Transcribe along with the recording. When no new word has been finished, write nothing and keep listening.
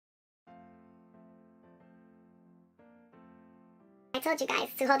told you guys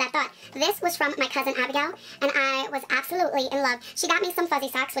to hold that thought. This was from my cousin Abigail, and I was absolutely in love. She got me some fuzzy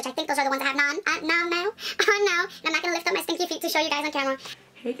socks, which I think those are the ones I have now. And I'm not going to lift up my stinky feet to show you guys on camera.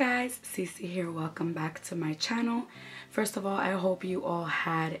 Hey guys, Cece here. Welcome back to my channel. First of all, I hope you all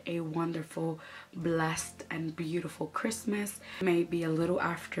had a wonderful, blessed, and beautiful Christmas. Maybe a little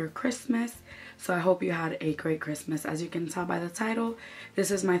after Christmas, so I hope you had a great Christmas. As you can tell by the title,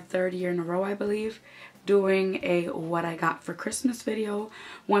 this is my 3rd year in a row, I believe, doing a what I got for Christmas video.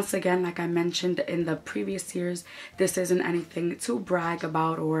 Once again, like I mentioned in the previous years, this isn't anything to brag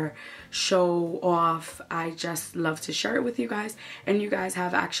about or show off. I just love to share it with you guys, and you guys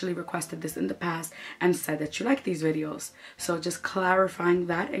have actually requested this in the past and said that you like these videos, so just clarifying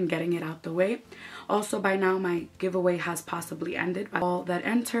that and getting it out the way. Also, by now my giveaway has possibly ended. By all that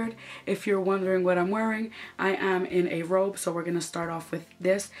entered, if you're wondering what I'm wearing, I am in a robe, so we're gonna start off with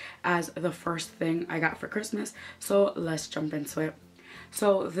this as the first thing I got for Christmas. So let's jump into it.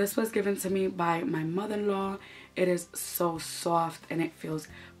 So this was given to me by my mother-in-law. It is so soft and it feels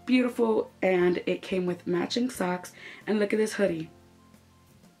beautiful, and it came with matching socks. And look at this hoodie.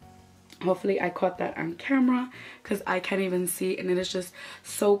 Hopefully I caught that on camera because I can't even see, and it is just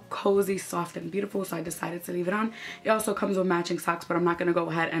so cozy, soft, and beautiful, so I decided to leave it on. It also comes with matching socks, but I'm not going to go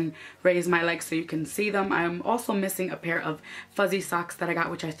ahead and raise my legs so you can see them. I'm also missing a pair of fuzzy socks that I got,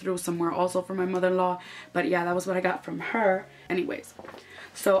 which I threw somewhere also for my mother-in-law, but yeah, that was what I got from her. Anyways,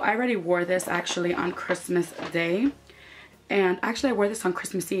 so I already wore this actually on Christmas Day. And actually I wore this on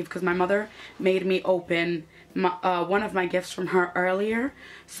Christmas Eve because my mother made me open one of my gifts from her earlier,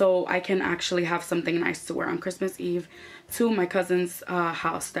 so I can actually have something nice to wear on Christmas Eve to my cousin's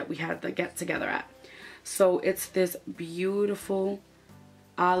house that we had the get together at. So it's this beautiful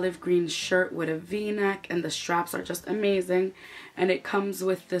olive green shirt with a v-neck, and the straps are just amazing, and it comes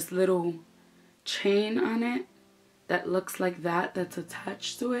with this little chain on it that looks like that's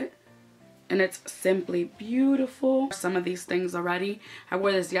attached to it. And it's simply beautiful. Some of these things already. I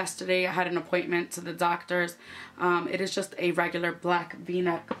wore this yesterday. I had an appointment to the doctor's. It is just a regular black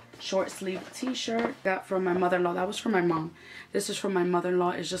v-neck short sleeve t-shirt. Got from my mother-in-law. That was from my mom. This is from my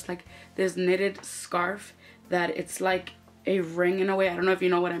mother-in-law. It's just like this knitted scarf that it's like a ring in a way. I don't know if you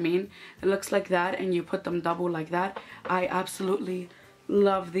know what I mean. It looks like that, and you put them double like that. I absolutely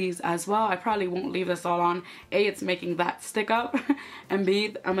love these as well. I probably won't leave this all on. A, it's making that stick up, and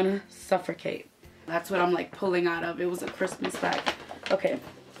B, I'm gonna suffocate. That's what I'm like pulling out of. It was a Christmas bag. Okay,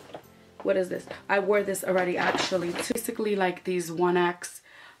 what is this? I wore this already actually. It's basically like these 1X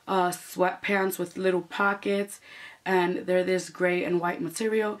sweatpants with little pockets, and they're this gray and white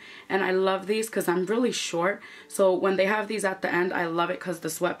material, and I love these because I'm really short, so when they have these at the end, I love it because the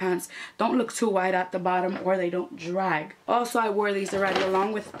sweatpants don't look too wide at the bottom, or they don't drag. Also, I wore these already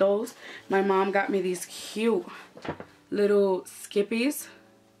along with those. My mom got me these cute little skippies.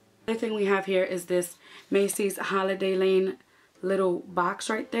 The other thing we have here is this Macy's Holiday Lane little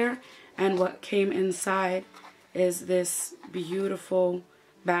box right there, and what came inside is this beautiful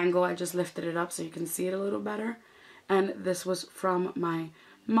bangle. I just lifted it up so you can see it a little better. And this was from my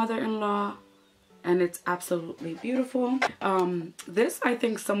mother-in-law, and it's absolutely beautiful. This I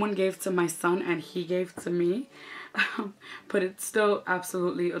think someone gave to my son and he gave to me, but it's still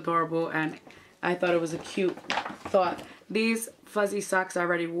absolutely adorable, and I thought it was a cute thought. These fuzzy socks I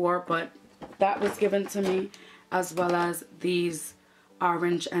already wore, but that was given to me, as well as these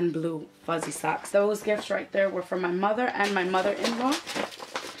orange and blue fuzzy socks. Those gifts right there were from my mother and my mother-in-law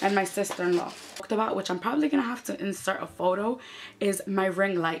and my sister-in-law. About, which I'm probably gonna have to insert a photo, is my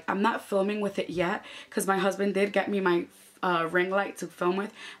ring light. I'm not filming with it yet because my husband did get me my ring light to film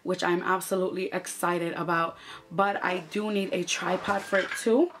with, which I'm absolutely excited about, but I do need a tripod for it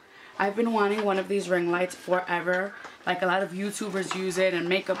too. I've been wanting one of these ring lights forever. Like, a lot of YouTubers use it and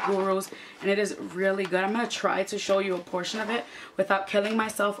makeup gurus, and it is really good. I'm gonna try to show you a portion of it without killing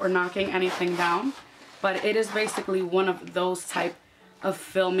myself or knocking anything down, but it is basically one of those type of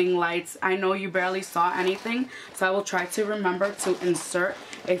filming lights. I know you barely saw anything, so I will try to remember to insert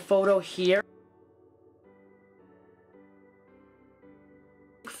a photo here.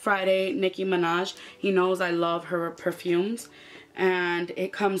 Friday, Nicki Minaj. He knows I love her perfumes, and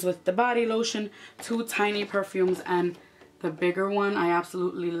it comes with the body lotion, 2 tiny perfumes, and the bigger one. I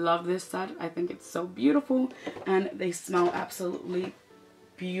absolutely love this set. I think it's so beautiful, and they smell absolutely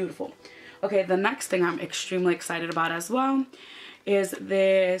beautiful. Okay, the next thing I'm extremely excited about as well is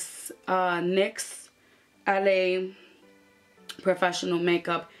this NYX LA Professional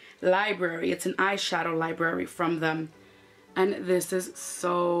Makeup Library. It's an eyeshadow library from them, and this is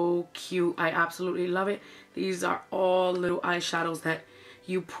so cute. I absolutely love it. These are all little eyeshadows that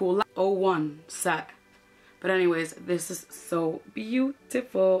you pull out. 01 set. But anyways, this is so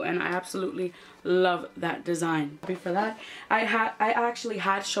beautiful and I absolutely love that design. For that, I actually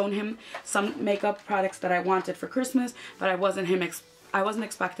had shown him some makeup products that I wanted for Christmas, but I wasn't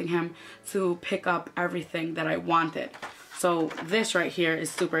expecting him to pick up everything that I wanted. So this right here is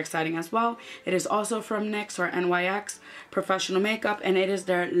super exciting as well. It is also from NYX or NYX Professional Makeup, and it is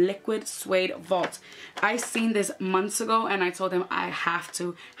their Liquid Suede Vault. I seen this months ago and I told him I have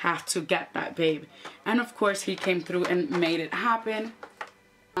to get that, babe. And of course he came through and made it happen.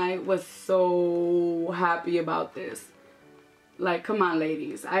 I was so happy about this. Like, come on,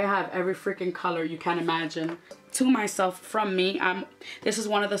 ladies. I have every freaking color you can imagine. To myself, from me, this is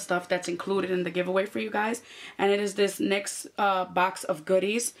one of the stuff that's included in the giveaway for you guys. And it is this NYX box of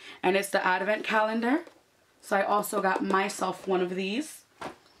goodies. And it's the Advent calendar. So I also got myself one of these.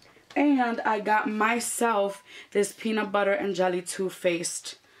 And I got myself this peanut butter and jelly Too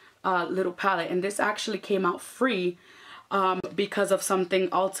Faced little palette. And this actually came out free. Because of something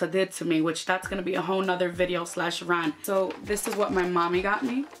Ulta did to me, which that's gonna be a whole nother video / rant. So this is what my mommy got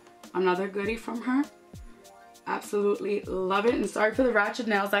me, another goodie from her. Absolutely love it, and sorry for the ratchet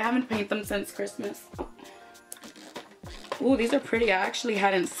nails. I haven't painted them since Christmas. Ooh, these are pretty. I actually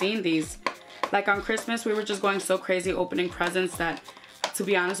hadn't seen these. Like on Christmas, we were just going so crazy opening presents that, to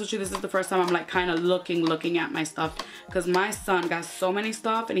be honest with you, this is the first time I'm like kind of looking at my stuff, because my son got so many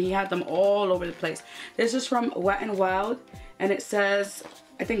stuff and he had them all over the place. This is from Wet n Wild, and it says,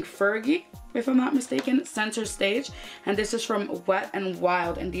 I think Fergie, if I'm not mistaken, Center Stage, and this is from Wet n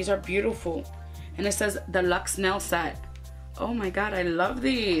Wild, and these are beautiful. And it says Deluxe Nail Set. Oh my god, I love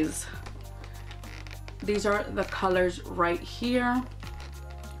these. These are the colors right here.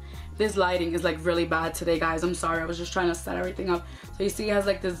 This lighting is like really bad today, guys. I'm sorry, I was just trying to set everything up. So you see it has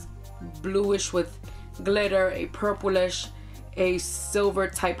like this bluish with glitter, a purplish, a silver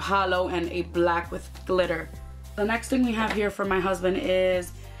type hollow, and a black with glitter. The next thing we have here for my husband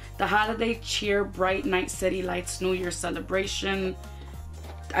is the Holiday Cheer Bright Night City Lights New Year Celebration.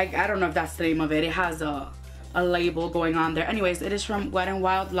 I don't know if that's the name of it. It has a label going on there. Anyways, it is from Wet n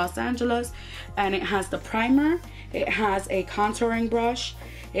Wild Los Angeles, and it has the primer, it has a contouring brush,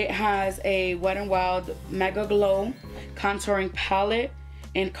 it has a Wet n Wild Mega Glow contouring palette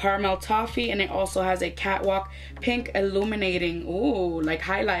in caramel toffee, and it also has a Catwalk pink illuminating, ooh, like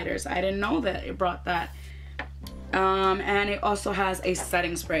highlighters. I didn't know that it brought that. And it also has a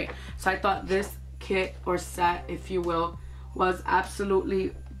setting spray. So I thought this kit or set, if you will, was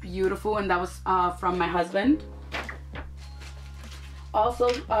absolutely beautiful, and that was from my husband.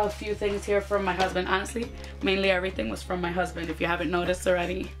 Also a few things here from my husband. Honestly, mainly everything was from my husband, if you haven't noticed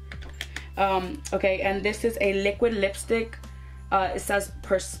already. Okay, and this is a liquid lipstick. It says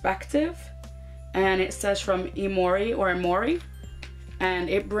Perspective, and it says from Emori or Emori, and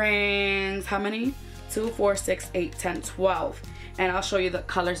it brings how many? 2, 4, 6, 8, 10, 12. And I'll show you the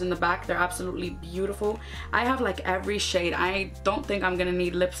colors in the back. They're absolutely beautiful. I have like every shade. I don't think I'm gonna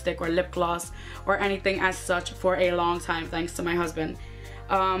need lipstick or lip gloss or anything as such for a long time, thanks to my husband.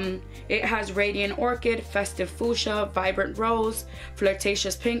 It has Radiant Orchid, Festive Fuchsia, Vibrant Rose,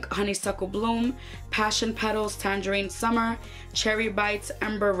 Flirtatious Pink, Honeysuckle Bloom, Passion Petals, Tangerine Summer, Cherry Bites,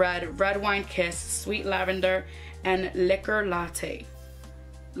 Ember Red, Red Wine Kiss, Sweet Lavender, and Liquor Latte.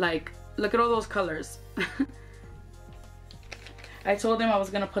 Like, look at all those colors. I told him I was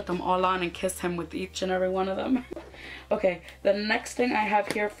gonna put them all on and kiss him with each and every one of them. Okay, the next thing I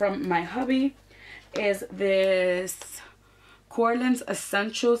have here from my hubby is this Corlan's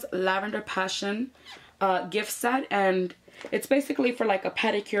Essentials Lavender Passion gift set, and it's basically for like a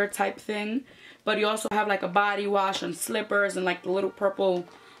pedicure type thing, but you also have like a body wash and slippers and like the little purple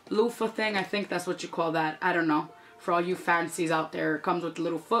loofah thing. I think that's what you call that. I don't know. For all you fancies out there, it comes with a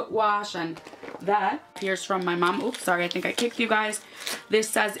little foot wash and that. Here's from my mom. Oops, sorry, I think I kicked you guys. This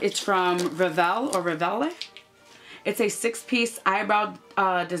says it's from Revell or Revelle. It's a 6-piece eyebrow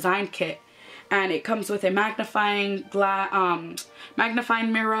design kit, and it comes with a magnifying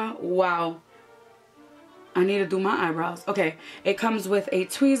mirror. Wow, I need to do my eyebrows. Okay, it comes with a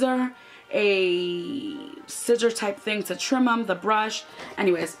tweezer, a scissor type thing to trim them, the brush.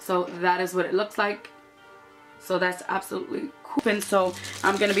 Anyways, so that is what it looks like. So that's absolutely cool. And so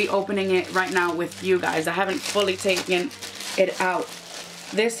I'm going to be opening it right now with you guys. I haven't fully taken it out.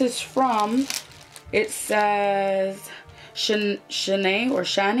 This is from, it says Shanae or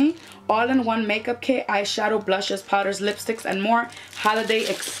Shani. All-in-one makeup kit, eyeshadow, blushes, powders, lipsticks, and more. Holiday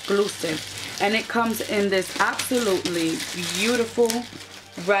exclusive. And it comes in this absolutely beautiful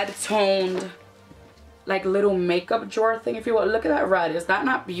red toned like little makeup drawer thing, if you will. Look at that red. Is that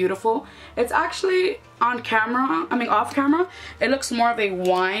not beautiful? It's actually on camera, I mean off camera, it looks more of a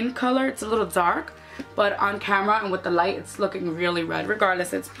wine color. It's a little dark, but on camera and with the light it's looking really red.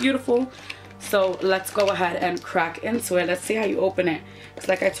 Regardless, it's beautiful. So let's go ahead and crack into it. Let's see how you open it, because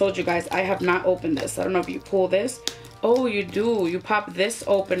like I told you guys, I have not opened this. I don't know if you pull this. Oh, you do. You pop this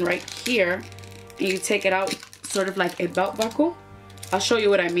open right here and you take it out sort of like a belt buckle. I'll show you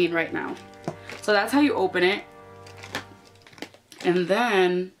what I mean right now. So that's how you open it. And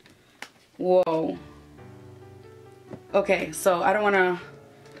then, whoa. Okay, so I don't want to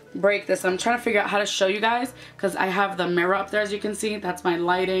break this. I'm trying to figure out how to show you guys, because I have the mirror up there, as you can see. That's my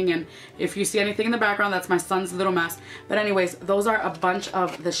lighting, and if you see anything in the background, that's my son's little mess. But anyways, those are a bunch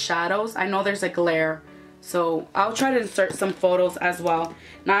of the shadows. I know there's a glare, so I'll try to insert some photos as well.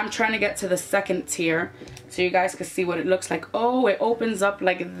 Now I'm trying to get to the second tier so you guys can see what it looks like. Oh, it opens up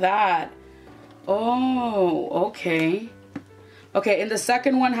like that. Oh, okay. Okay, and the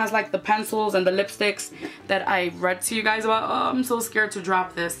second one has like the pencils and the lipsticks that I read to you guys about. Oh, I'm so scared to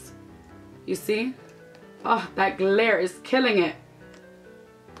drop this. You see? Oh, that glare is killing it.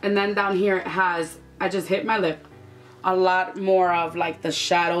 And then down here it has, I just hit my lip, a lot more of like the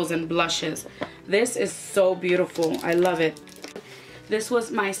shadows and blushes. This is so beautiful. I love it. This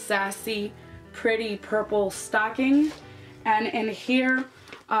was my Sassy Pretty Purple stocking. And in here,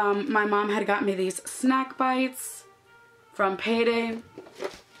 my mom had got me these snack bites from Payday,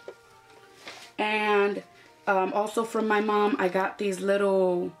 and also from my mom I got these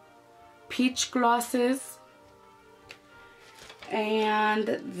little peach glosses,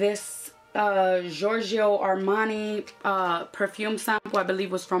 and this Giorgio Armani perfume sample, I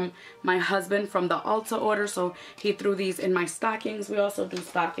believe was from my husband from the Ulta order, so he threw these in my stockings. We also do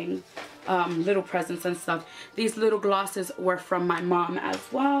stocking little presents and stuff. These little glosses were from my mom as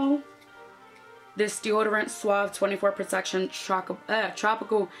well. This deodorant Suave 24 Protection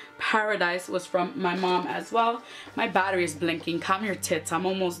Tropical Paradise was from my mom as well. My battery is blinking. Calm your tits. I'm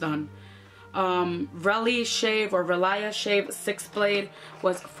almost done. Relay Shave or Relia Shave 6-blade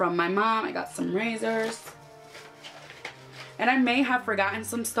was from my mom. I got some razors. And I may have forgotten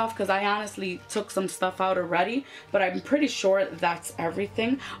some stuff because I honestly took some stuff out already. But I'm pretty sure that's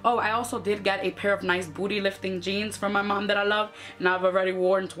everything. Oh, I also did get a pair of nice booty lifting jeans from my mom that I love. And I've already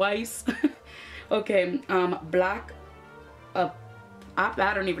worn twice. Okay, black,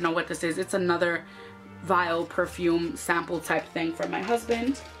 I don't even know what this is. It's another vial perfume sample type thing from my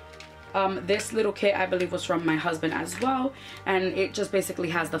husband. This little kit I believe was from my husband as well. And it just basically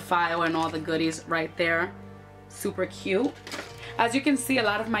has the file and all the goodies right there. Super cute. As you can see, a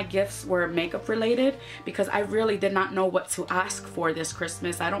lot of my gifts were makeup related because I really did not know what to ask for this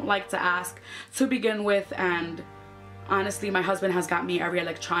Christmas. I don't like to ask to begin with, and honestly, my husband has got me every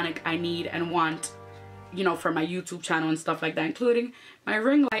electronic I need and want, you know, for my YouTube channel and stuff like that, including my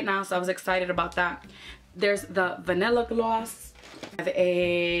ring light now, so I was excited about that. There's the vanilla gloss. I have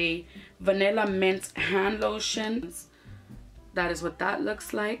a vanilla mint hand lotion. That is what that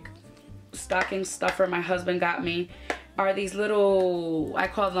looks like. Stocking stuffer my husband got me are these little, I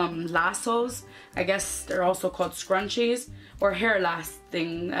call them lassos. I guess they're also called scrunchies or hair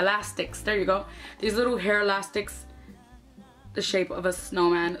elastics. There you go. These little hair elastics, the shape of a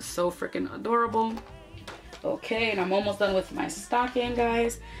snowman. So freaking adorable. Okay, and I'm almost done with my stocking,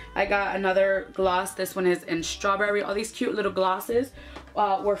 guys. I got another gloss. This one is in strawberry. All these cute little glosses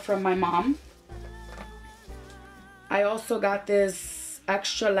were from my mom. I also got this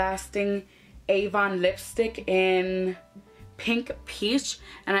extra lasting Avon lipstick in pink peach,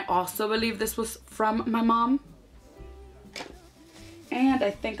 and I also believe this was from my mom. And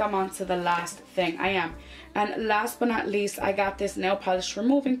I think I'm on to the last thing. I am. And last but not least, I got this nail polish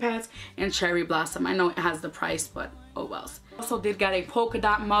removing pads in Cherry Blossom. I know it has the price, but oh well. Also did get a polka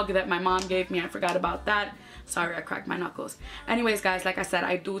dot mug that my mom gave me. I forgot about that. Sorry, I cracked my knuckles. Anyways, guys, like I said,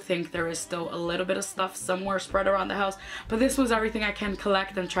 I do think there is still a little bit of stuff somewhere spread around the house. But this was everything I can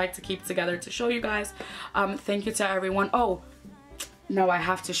collect and try to keep together to show you guys. Thank you to everyone. Oh, no, I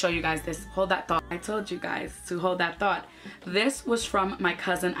have to show you guys this. Hold that thought. I told you guys to hold that thought. This was from my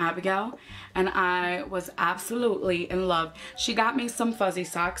cousin Abigail, and I was absolutely in love. She got me some fuzzy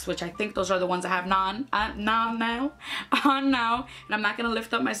socks, which I think those are the ones I have on now. And I'm not gonna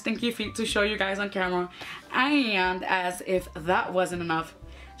lift up my stinky feet to show you guys on camera. And as if that wasn't enough,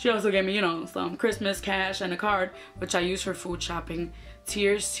 she also gave me, you know, some Christmas cash and a card, which I use for food shopping.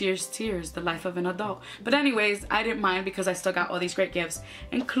 Tears, tears, tears, the life of an adult. But anyways, I didn't mind because I still got all these great gifts,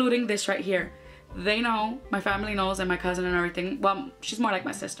 including this right here. They know, my family knows, and my cousin and everything. Well, she's more like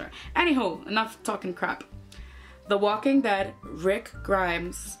my sister. Anywho, enough talking crap. The Walking Dead, Rick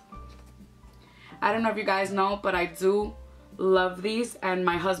Grimes. I don't know if you guys know, but I do love these, and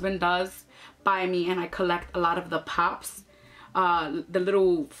my husband does buy me, and I collect a lot of the pops. the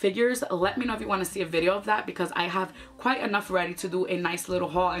little figures, let me know if you want to see a video of that, because I have quite enough ready to do a nice little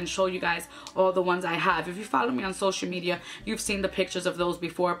haul and show you guys all the ones I have. If you follow me on social media, you've seen the pictures of those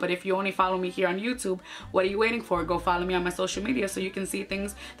before, but if you only follow me here on YouTube, what are you waiting for? Go follow me on my social media so you can see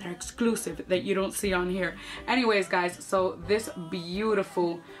things that are exclusive that you don't see on here. Anyways guys, so this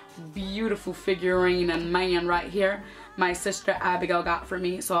beautiful figurine and man right here, my sister Abigail got for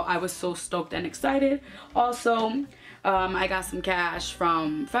me, so I was so stoked and excited. Also, I got some cash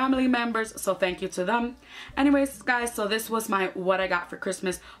from family members, so thank you to them. Anyways guys, so this was my what I got for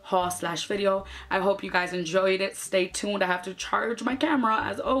Christmas haul slash video. I hope you guys enjoyed it. Stay tuned. I have to charge my camera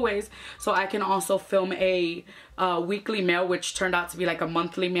as always, so I can also film a weekly mail, which turned out to be like a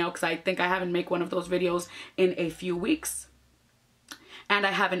monthly mail, because I think I haven't made one of those videos in a few weeks. And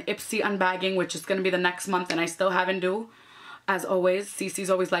I have an Ipsy unbagging, which is going to be the next month, and I still haven't do. As always, Cece's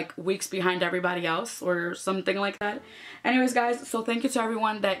always like weeks behind everybody else or something like that. Anyways guys, so thank you to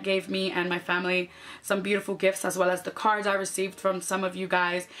everyone that gave me and my family some beautiful gifts, as well as the cards I received from some of you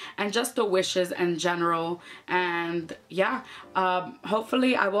guys, and just the wishes in general. And yeah,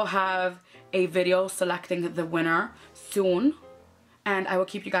 hopefully I will have a video selecting the winner soon, and I will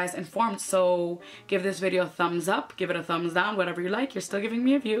keep you guys informed. So give this video a thumbs up, give it a thumbs down, whatever you like. You're still giving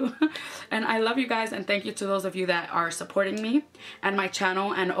me a view. And I love you guys, and thank you to those of you that are supporting me and my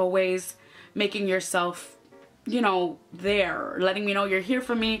channel, and always making yourself, you know, there, letting me know you're here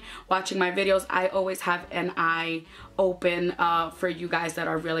for me, watching my videos. I always have an eye open for you guys that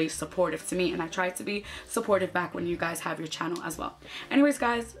are really supportive to me, and I try to be supportive back when you guys have your channel as well. Anyways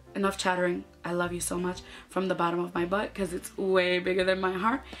guys, enough chattering. I love you so much from the bottom of my butt, because it's way bigger than my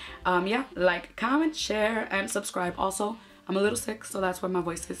heart. Yeah, like, comment, share, and subscribe. Also, I'm a little sick, so that's why my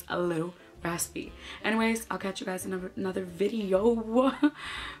voice is a little raspy. Anyways, I'll catch you guys in another video.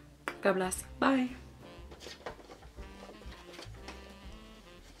 God bless. Bye.